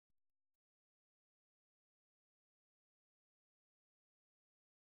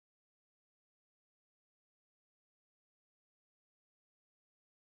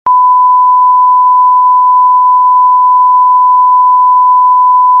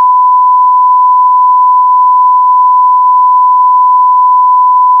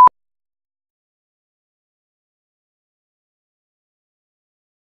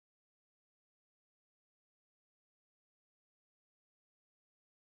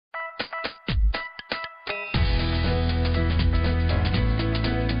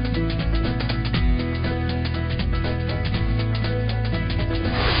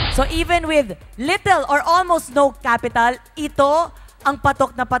So even with little or almost no capital, ito ang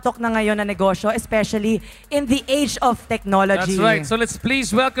patok na ngayon na negosyo, especially in the age of technology. That's right. So let's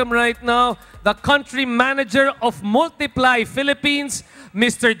please welcome right now the country manager of Multiply Philippines,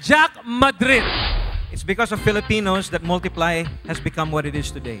 Mr. Jack Madrid. It's because of Filipinos that Multiply has become what it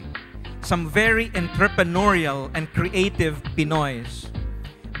is today. Some very entrepreneurial and creative Pinoys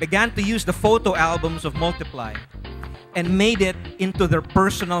began to use the photo albums of Multiply and made it into their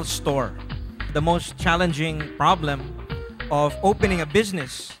personal store. The most challenging problem of opening a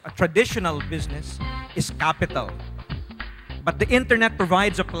business, a traditional business, is capital. But the internet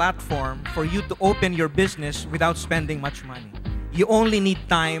provides a platform for you to open your business without spending much money. You only need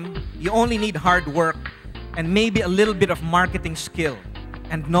time, you only need hard work, and maybe a little bit of marketing skill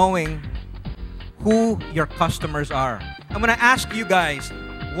and knowing who your customers are. I'm gonna ask you guys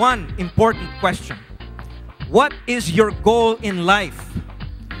one important question. What is your goal in life?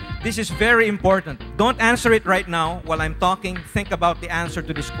 This is very important. Don't answer it right now while I'm talking. Think about the answer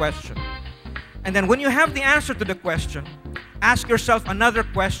to this question. And then when you have the answer to the question, ask yourself another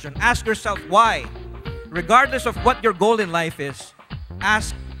question. Ask yourself why. Regardless of what your goal in life is,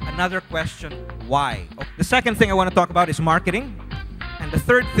 ask another question, why? The second thing I want to talk about is marketing. And the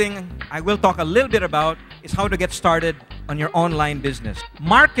third thing I will talk a little bit about is how to get started on your online business.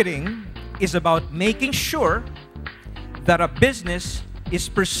 Marketing is about making sure that a business is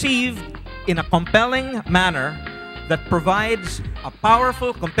perceived in a compelling manner that provides a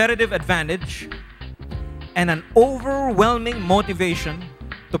powerful competitive advantage and an overwhelming motivation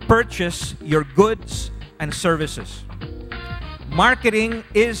to purchase your goods and services. Marketing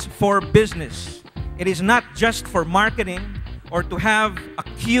is for business. It is not just for marketing or to have a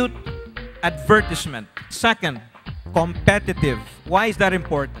cute advertisement. Second, competitive. Why is that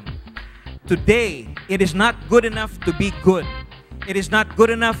important? Today, it is not good enough to be good. It is not good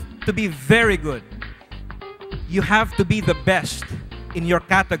enough to be very good. You have to be the best in your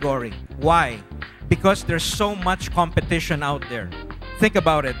category. Why? Because there's so much competition out there. Think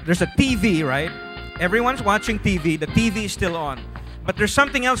about it. There's a TV, right? Everyone's watching TV. The TV is still on. But there's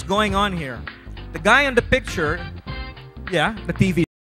something else going on here. The guy in the picture, yeah, the TV